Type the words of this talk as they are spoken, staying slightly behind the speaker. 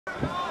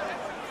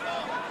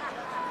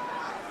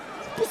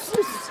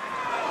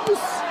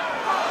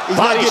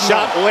Body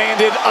shot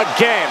landed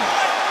again.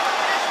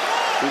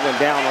 He went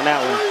down on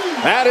that one.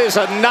 That is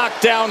a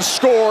knockdown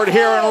scored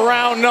here in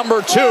round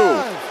number 2.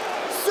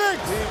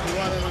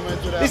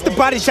 It's the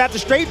body shot, the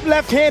straight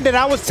left hand that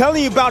I was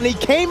telling you about, and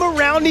he came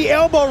around the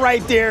elbow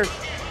right there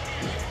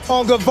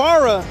on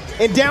Guevara,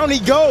 and down he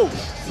goes.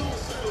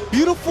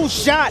 Beautiful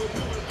shot,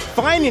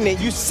 finding it.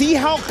 You see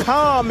how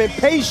calm and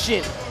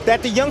patient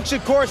that the young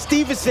Shakur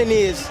Stevenson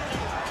is.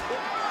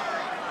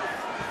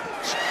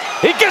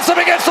 He gets him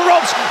against the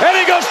ropes, and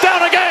he goes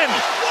down again.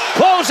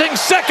 Closing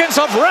seconds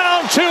of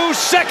round 2,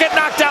 second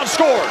knockdown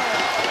scored. 6,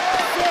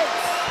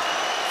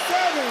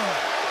 7,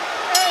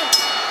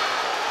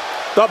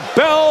 8. The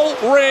bell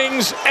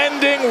rings,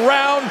 ending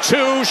round 2.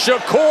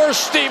 Shakur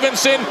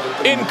Stevenson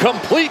in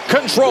complete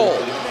control.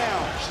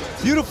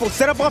 Beautiful,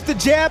 set up off the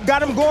jab,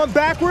 got him going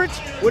backwards.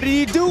 What did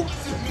he do?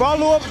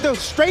 Follow up the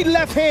straight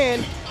left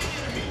hand,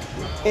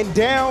 and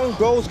down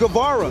goes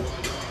Guevara.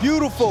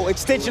 Beautiful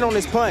extension on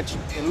his punch.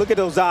 And look at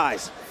those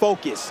eyes.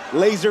 Focus,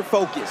 laser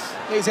focus.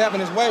 He's having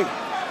his way.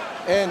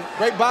 And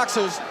great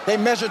boxers, they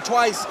measure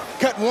twice,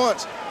 cut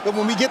once. But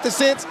when we get the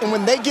sense, and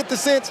when they get the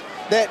sense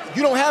that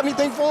you don't have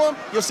anything for them,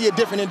 you'll see a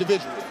different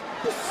individual.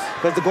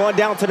 Because the going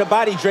down to the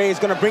body, Dre, is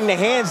going to bring the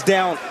hands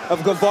down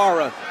of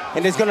Guevara,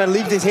 and it's going to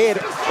leave his head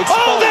exposed.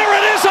 Oh, there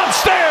it is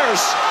upstairs!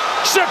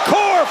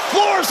 Shakur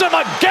floors him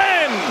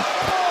again!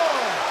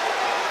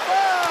 4,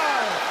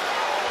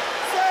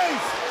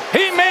 5,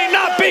 6. He may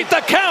not beat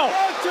the count.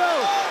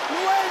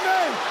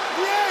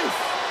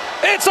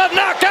 It's a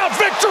knockout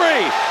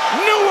victory!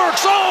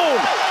 Newark's own,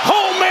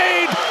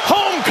 homemade,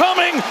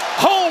 homecoming,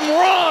 home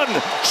run,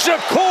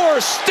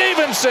 Shakur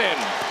Stevenson.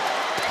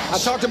 I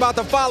talked about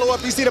the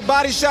follow-up. You see the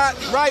body shot,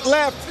 right,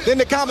 left, then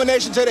the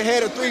combination to the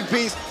head, a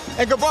 3-piece.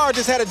 And Guevara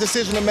just had a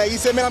decision to make. He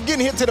said, man, I'm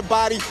getting hit to the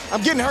body.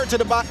 I'm getting hurt to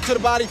the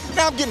body.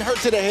 Now I'm getting hurt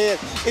to the head.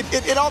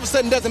 It all of a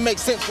sudden doesn't make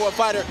sense for a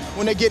fighter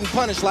when they're getting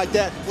punished like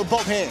that with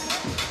both hands.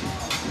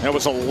 There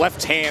was a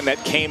left hand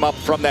that came up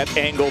from that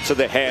angle to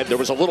the head. There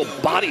was a little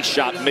body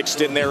shot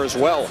mixed in there as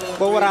well.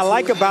 But what I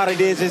like about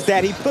it is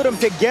that he put them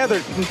together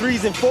in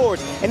 3s and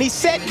 4s, and he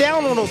sat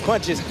down on those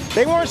punches.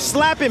 They weren't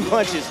slapping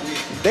punches.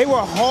 They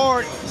were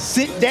hard,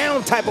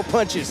 sit-down type of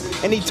punches,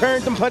 and he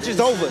turned them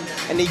punches over,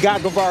 and he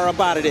got Guevara up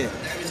out of there.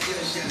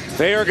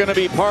 They are going to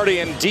be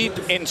partying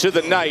deep into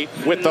the night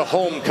with the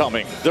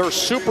homecoming. Their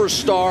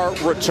superstar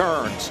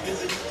returns.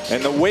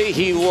 And the way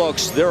he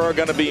looks, there are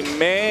going to be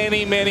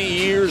many, many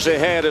years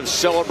ahead of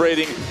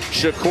celebrating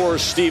Shakur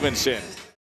Stevenson.